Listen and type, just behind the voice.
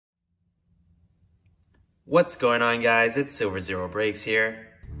What's going on, guys? It's Silver Zero Breaks here.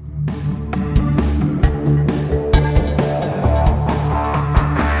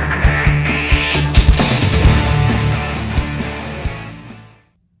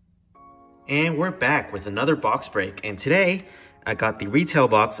 And we're back with another box break, and today I got the retail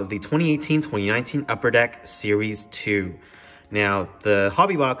box of the 2018-2019 Upper Deck Series 2. Now, the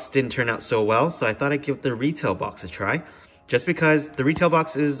hobby box didn't turn out so well, so I thought I'd give the retail box a try, just because the retail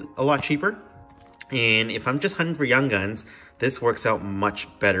box is a lot cheaper, and if I'm just hunting for young guns, this works out much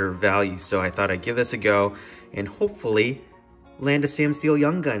better value. So I thought I'd give this a go and hopefully land a Sam Steele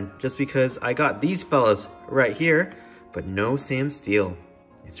young gun, just because I got these fellas right here, but no Sam Steele.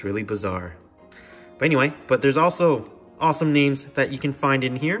 It's really bizarre. But anyway, there's also awesome names that you can find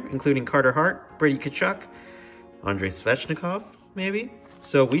in here, including Carter Hart, Brady Tkachuk, Andrei Svechnikov, maybe?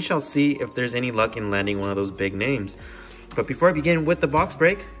 So we shall see if there's any luck in landing one of those big names. But before I begin with the box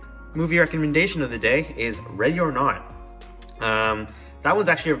break, movie recommendation of the day is Ready or Not. That one's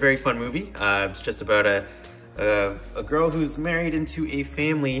actually a very fun movie. It's just about a girl who's married into a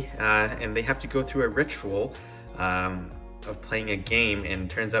family and they have to go through a ritual of playing a game, and it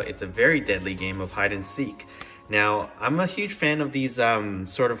turns out it's a very deadly game of hide and seek. Now, I'm a huge fan of these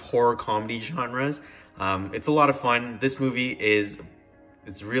sort of horror comedy genres. It's a lot of fun. This movie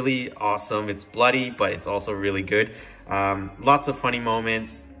it's really awesome. It's bloody, but it's also really good. Lots of funny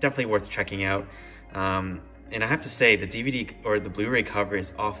moments, definitely worth checking out. And I have to say, the DVD or the Blu-ray cover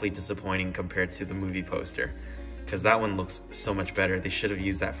is awfully disappointing compared to the movie poster, because that one looks so much better. They should have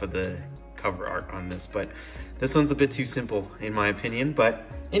used that for the cover art on this, but this one's a bit too simple in my opinion. But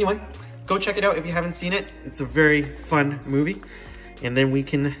anyway, go check it out if you haven't seen it. It's a very fun movie. And then we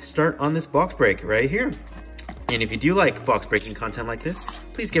can start on this box break right here. And if you do like box breaking content like this,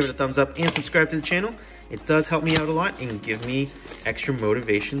 please give it a thumbs up and subscribe to the channel. It does help me out a lot and give me extra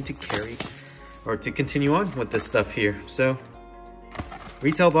motivation to carry or to continue on with this stuff here. So,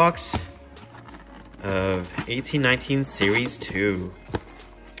 retail box of 1819 Series 2.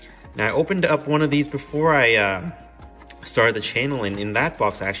 Now, I opened up one of these before I started the channel, and in that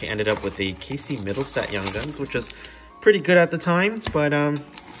box I actually ended up with a Casey Middleset Young Guns, which was pretty good at the time, but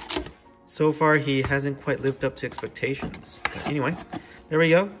so far he hasn't quite lived up to expectations. But anyway, there we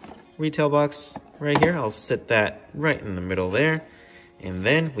go. Retail box right here. I'll sit that right in the middle there. And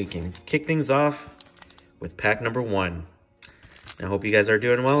then we can kick things off with pack number 1. I hope you guys are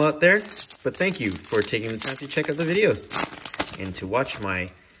doing well out there. But thank you for taking the time to check out the videos and to watch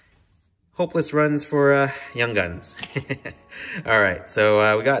my hopeless runs for young guns. Alright,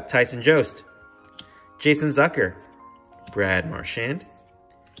 so we got Tyson Jost, Jason Zucker, Brad Marchand.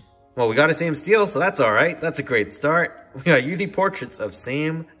 Well, we got a Sam Steele, so that's alright. That's a great start. We got UD Portraits of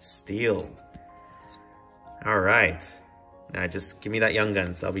Sam Steele. Alright. Now just give me that young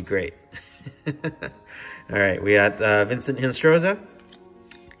guns. That'll be great. Alright, we got Vincent Hinstroza,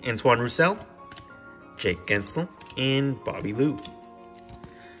 Antoine Roussel, Jake Gensel, and Bobby Lou.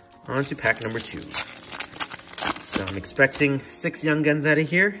 On to pack number 2. So I'm expecting 6 young guns out of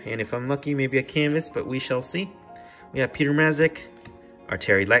here, and if I'm lucky, maybe a canvas, but we shall see. We have Peter Mrazek,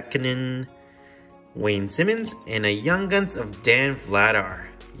 Arturi Lehkonen, Wayne Simmons, and a Young Guns of Dan Vladar.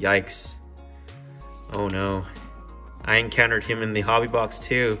 Yikes. Oh no. I encountered him in the hobby box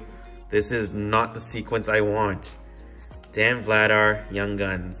too. This is not the sequence I want. Dan Vladar, Young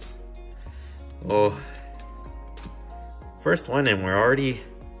Guns. Oh. First one, and we're already...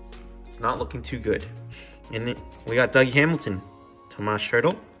 It's not looking too good. And we got Dougie Hamilton, Tomas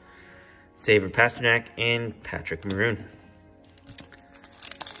Hertl, David Pasternak, and Patrick Maroon.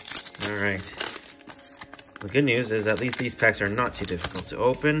 Alright. The good news is at least these packs are not too difficult to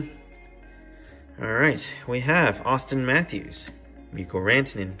open. Alright, we have Austin Matthews, Mikko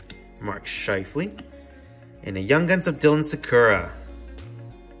Rantanen, Mark Scheifele, and a Young Guns of Dylan Sakura.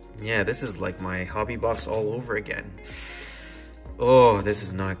 Yeah, this is like my hobby box all over again. Oh, this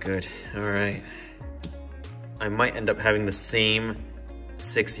is not good. Alright. I might end up having the same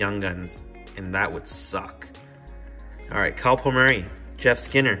 6 Young Guns, and that would suck. Alright, Kyle Palmieri, Jeff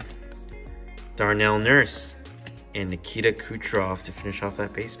Skinner, Darnell Nurse, and Nikita Kucherov to finish off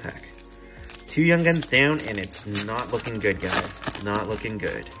that base pack. 2 Young Guns down, and it's not looking good, guys. Not looking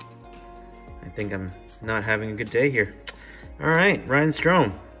good. I think I'm not having a good day here. Alright, Ryan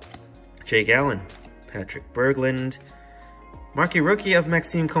Strome, Jake Allen, Patrick Berglund, Marquee Rookie of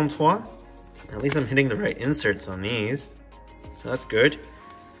Maxime Comtois. At least I'm hitting the right inserts on these, so that's good.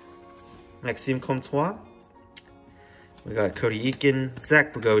 Maxime Comtois. We got Cody Eakin,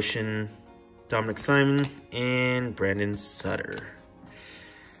 Zach Bogosian, Dominic Simon, and Brandon Sutter.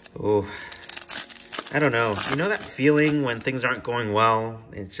 Oh, I don't know. You know that feeling when things aren't going well?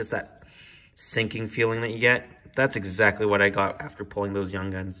 It's just that sinking feeling that you get. That's exactly what I got after pulling those young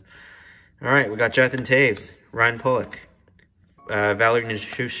guns. All right, we got Jonathan Taves, Ryan Pollock, Valerie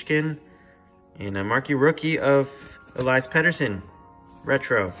Nishushkin, and a marquee rookie of Elias Pettersson,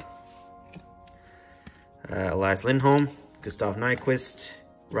 retro. Elias Lindholm, Gustav Nyquist,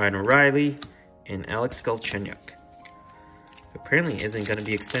 Ryan O'Reilly, and Alex Galchenyuk. Apparently isn't going to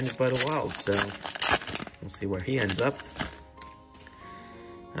be extended by the Wild, so we'll see where he ends up.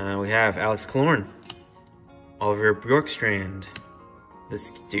 We have Alex Killorn, Oliver Bjorkstrand,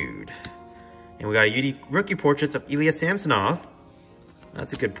 this dude. And we got a rookie portraits of Ilya Samsonov.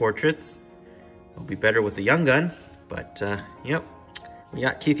 That's a good portrait. It'll be better with the young gun, but yep. We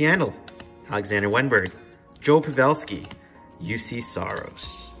got Keith Yandel, Alexander Wenberg, Joe Pavelski, UC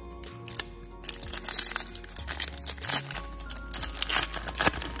Saros.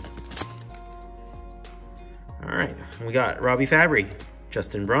 All right, we got Robbie Fabry,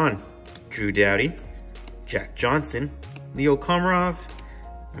 Justin Braun, Drew Doughty, Jack Johnson, Leo Komarov,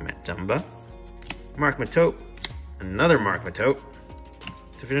 Matt Dumba, Mark Matote, another Mark Matote,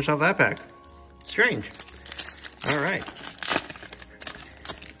 to finish off that pack. Strange. All right.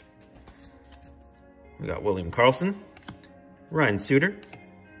 We got William Karlsson, Ryan Suter,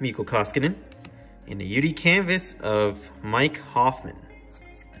 Mikko Koskinen, and a UD canvas of Mike Hoffman.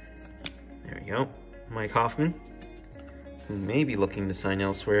 There we go. Mike Hoffman, who may be looking to sign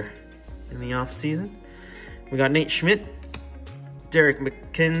elsewhere in the offseason. We got Nate Schmidt, Derek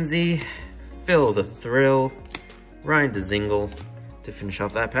McKenzie, Phil the Thrill, Ryan DeZingle to finish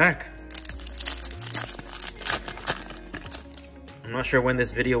off that pack. I'm not sure when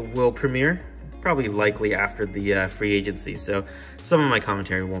this video will premiere. Probably likely after the free agency, so some of my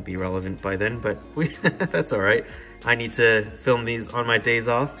commentary won't be relevant by then, but that's all right. I need to film these on my days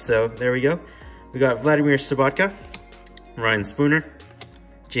off, so there we go. We got Vladimir Sobotka, Ryan Spooner,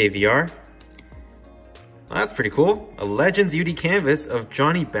 JVR. Well, that's pretty cool. A Legends UD canvas of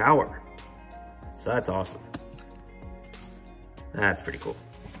Johnny Bower. So that's awesome. That's pretty cool.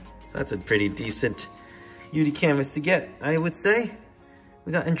 So that's a pretty decent UD canvas to get, I would say.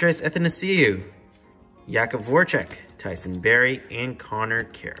 We got Andres Athanasiou, Jakub Voracek, Tyson Barrie, and Connor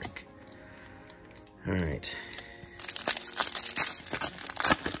Carrick. All right.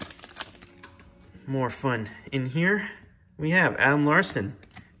 More fun in here. We have Adam Larson,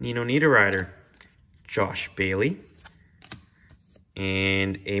 Nino Niederreiter, Josh Bailey,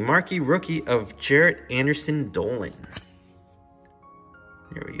 and a marquee rookie of Jarrett Anderson Dolan.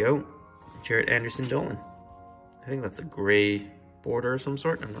 There we go. Jarrett Anderson Dolan. I think that's a gray border of some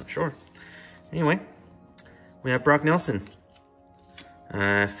sort. I'm not sure. Anyway, we have Brock Nelson,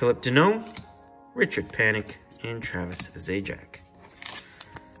 Philip Deneau, Richard Panik, and Travis Zajac.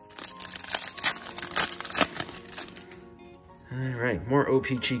 All right, more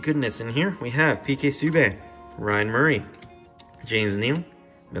OPG goodness in here. We have PK Subban, Ryan Murray, James Neal,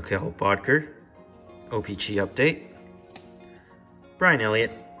 Mikhail Bodker, OPG update, Brian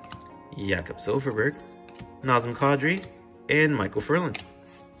Elliott, Jakob Silverberg, Nazem Kadri, and Michael Furlan.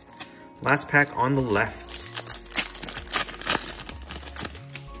 Last pack on the left.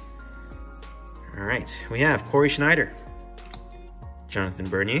 All right, we have Corey Schneider, Jonathan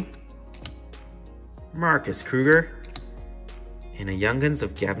Bernier, Marcus Kruger, and a Young Guns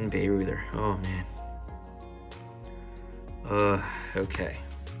of Gavin Bayreuther. Oh man. Okay.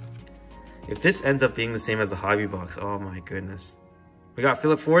 If this ends up being the same as the hobby box, oh my goodness. We got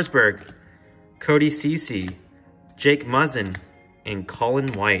Philip Forsberg, Cody Ceci, Jake Muzzin, and Colin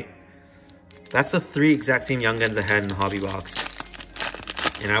White. That's the 3 exact same Young Guns I had in the hobby box.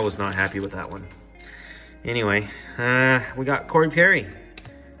 And I was not happy with that one. Anyway, we got Corey Perry,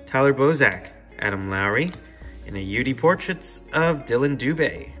 Tyler Bozak, Adam Lowry, and a UD portraits of Dylan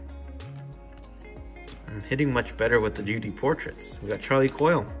Dubé. I'm hitting much better with the UD portraits. We got Charlie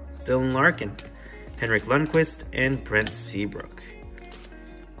Coyle, Dylan Larkin, Henrik Lundqvist, and Brent Seabrook.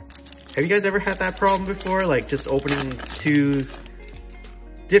 Have you guys ever had that problem before? Like just opening 2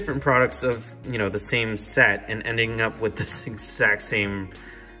 different products of, you know, the same set and ending up with this exact same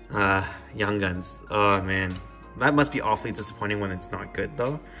Young Guns. Oh man, that must be awfully disappointing when it's not good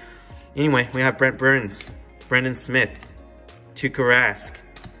though. Anyway, we have Brent Burns, Brendan Smith, Tuukka Rask,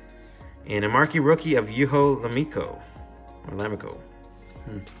 and a marquee rookie of Juho Lammikko.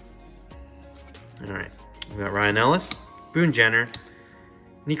 All right, we got Ryan Ellis, Boone Jenner,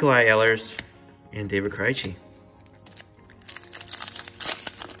 Nikolai Ehlers, and David Krejci.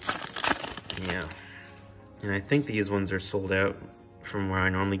 Yeah, and I think these ones are sold out from where I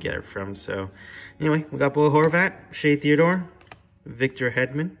normally get it from. So anyway, we got Bo Horvat, Shea Theodore, Victor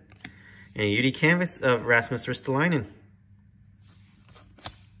Hedman, and a UD canvas of Rasmus Ristolainen.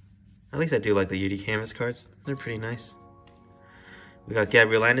 At least I do like the UD Canvas cards. They're pretty nice. We got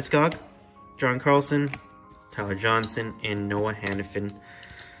Gabriel Landeskog, John Carlson, Tyler Johnson, and Noah Hannafin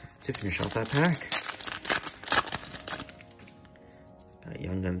to finish off that pack. Got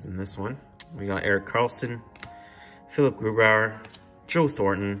Young Guns in this one. We got Eric Carlson, Philip Grubauer, Joe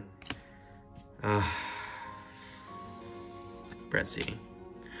Thornton, Brett Seating,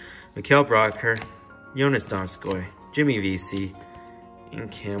 Mikhail Brocker, Jonas Donskoy, Jimmy Vesey, and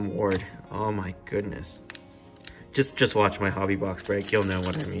Cam Ward. Oh my goodness. Just watch my hobby box break. You'll know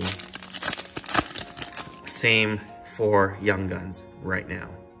what I mean. Same for Young Guns right now.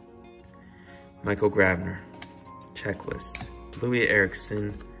 Michael Grabner. Checklist. Louis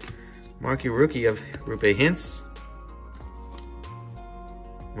Erickson. Marquee rookie of Rupe Hintz.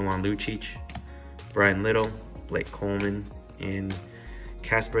 Milan Lucic. Brian Little. Blake Coleman. And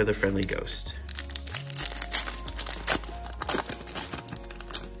Casper the Friendly Ghost.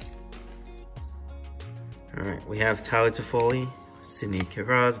 Alright, we have Tyler Toffoli, Sidney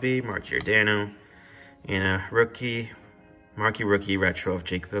Crosby, Mark Giordano, and a marquee rookie retro of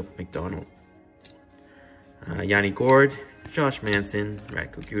Jacob McDonald. Yanni Gord, Josh Manson,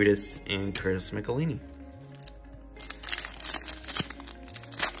 Radko Gudas, and Curtis Michelini.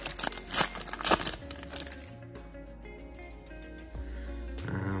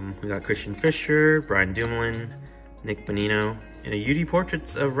 We got Christian Fisher, Brian Dumoulin, Nick Bonino, and a UD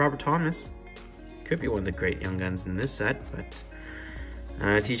Portraits of Robert Thomas. Could be one of the great Young Guns in this set, but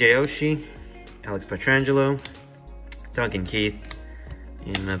TJ Oshie, Alex Pietrangelo, Duncan Keith,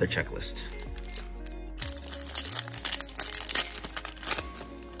 and another checklist.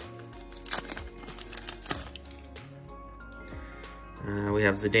 We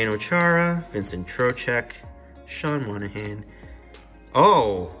have Zdeno Chara, Vincent Trocheck, Sean Monahan.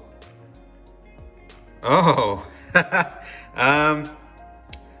 Oh!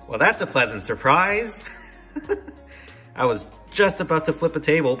 Well, that's a pleasant surprise. I was just about to flip a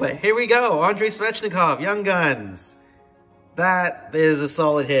table, but here we go. Andrei Svechnikov, Young Guns. That is a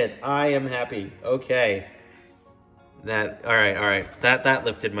solid hit. I am happy. Okay. All right. That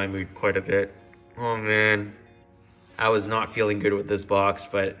lifted my mood quite a bit. Oh, man. I was not feeling good with this box,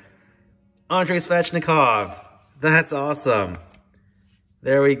 but Andrei Svechnikov. That's awesome.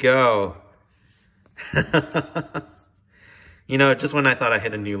 There we go. You know, just when I thought I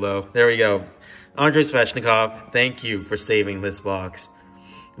hit a new low. There we go. Andrei Svechnikov, thank you for saving this box.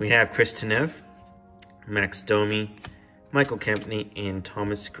 We have Chris Tanev, Max Domi, Michael Kempney, and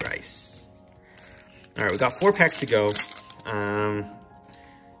Thomas Greiss. All right, we got 4 packs to go.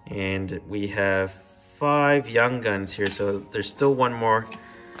 And we have 5 Young Guns here, so there's still one more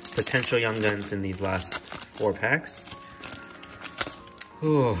potential Young Guns in these last 4 packs.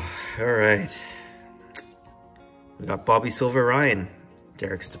 Ooh, all right. We got Bobby Silver Ryan,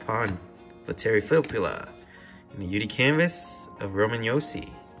 Derek Stepan, Valtteri Filppula, and a UD Canvas of Roman Josi.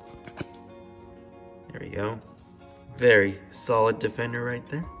 There we go. Very solid defender right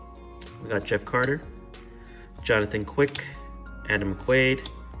there. We got Jeff Carter, Jonathan Quick, Adam McQuaid,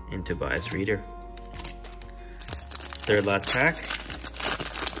 and Tobias Reeder. Third last pack.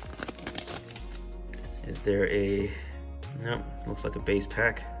 Is there a... Nope, looks like a base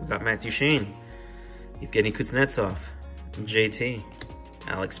pack. We got Matt Duchene, Evgeny Kuznetsov, JT,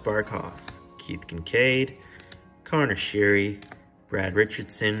 Alex Barkov, Keith Kincaid, Connor Sheary, Brad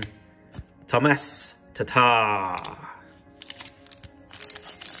Richardson, Thomas Tatar.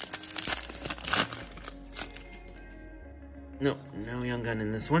 Nope, no Young Gun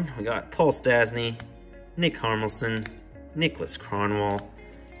in this one. We got Paul Stastny, Nick Harmelson, Nicholas Cronwall,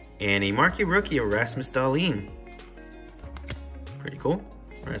 and a marquee rookie of Rasmus Dahlin. Pretty cool.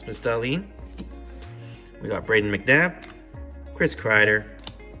 Rasmus Dahlin. We got Braden McNabb, Chris Kreider,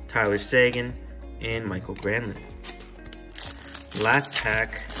 Tyler Sagan, and Michael Granlund. Last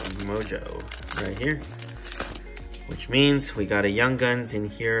pack of Mojo right here, which means we got a Young Guns in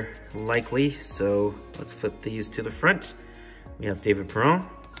here likely. So let's flip these to the front. We have David Perron,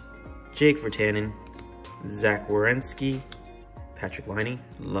 Jake Virtanen, Zach Werenski, Patrick Laine,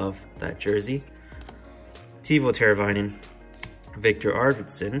 love that jersey, Teuvo Teravainen, Victor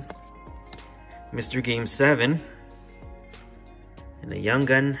Arvidsson, Mr. Game 7, and a Young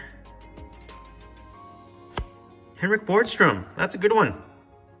Gun, Henrik Borgstrom. That's a good one.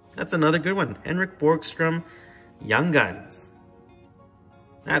 That's another good one. Henrik Borgstrom, Young Guns.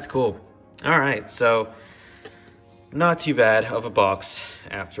 That's cool. All right, so not too bad of a box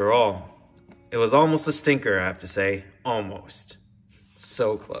after all. It was almost a stinker, I have to say. Almost.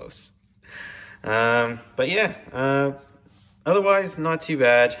 So close. But yeah, otherwise not too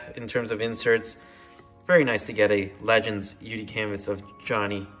bad in terms of inserts. Very nice to get a Legends UD Canvas of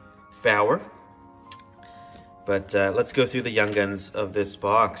Johnny Bauer. But let's go through the young guns of this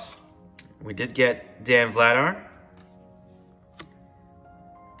box. We did get Dan Vladar,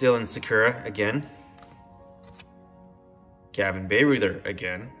 Dylan Sakura again, Gavin Bayreuther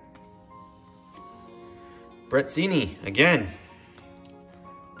again, Brett Zini again,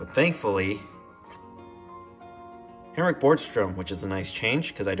 but thankfully Henrik Borgstrom, which is a nice change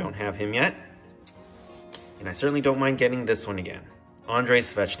because I don't have him yet. And I certainly don't mind getting this one again. Andrei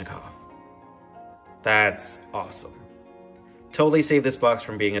Svechnikov. That's awesome. Totally saved this box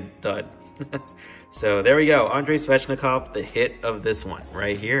from being a dud. So there we go. Andrei Svechnikov, the hit of this one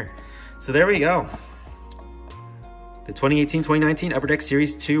right here. So there we go. The 2018-2019 Upper Deck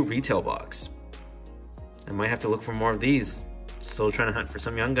Series 2 retail box. I might have to look for more of these. Still trying to hunt for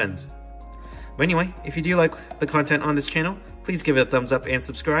some young guns. But anyway, if you do like the content on this channel, please give it a thumbs up and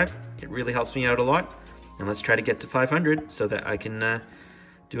subscribe. It really helps me out a lot. And let's try to get to 500 so that I can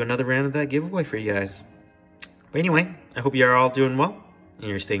do another round of that giveaway for you guys. But anyway, I hope you are all doing well and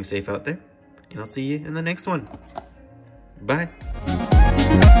you're staying safe out there. And I'll see you in the next one. Bye.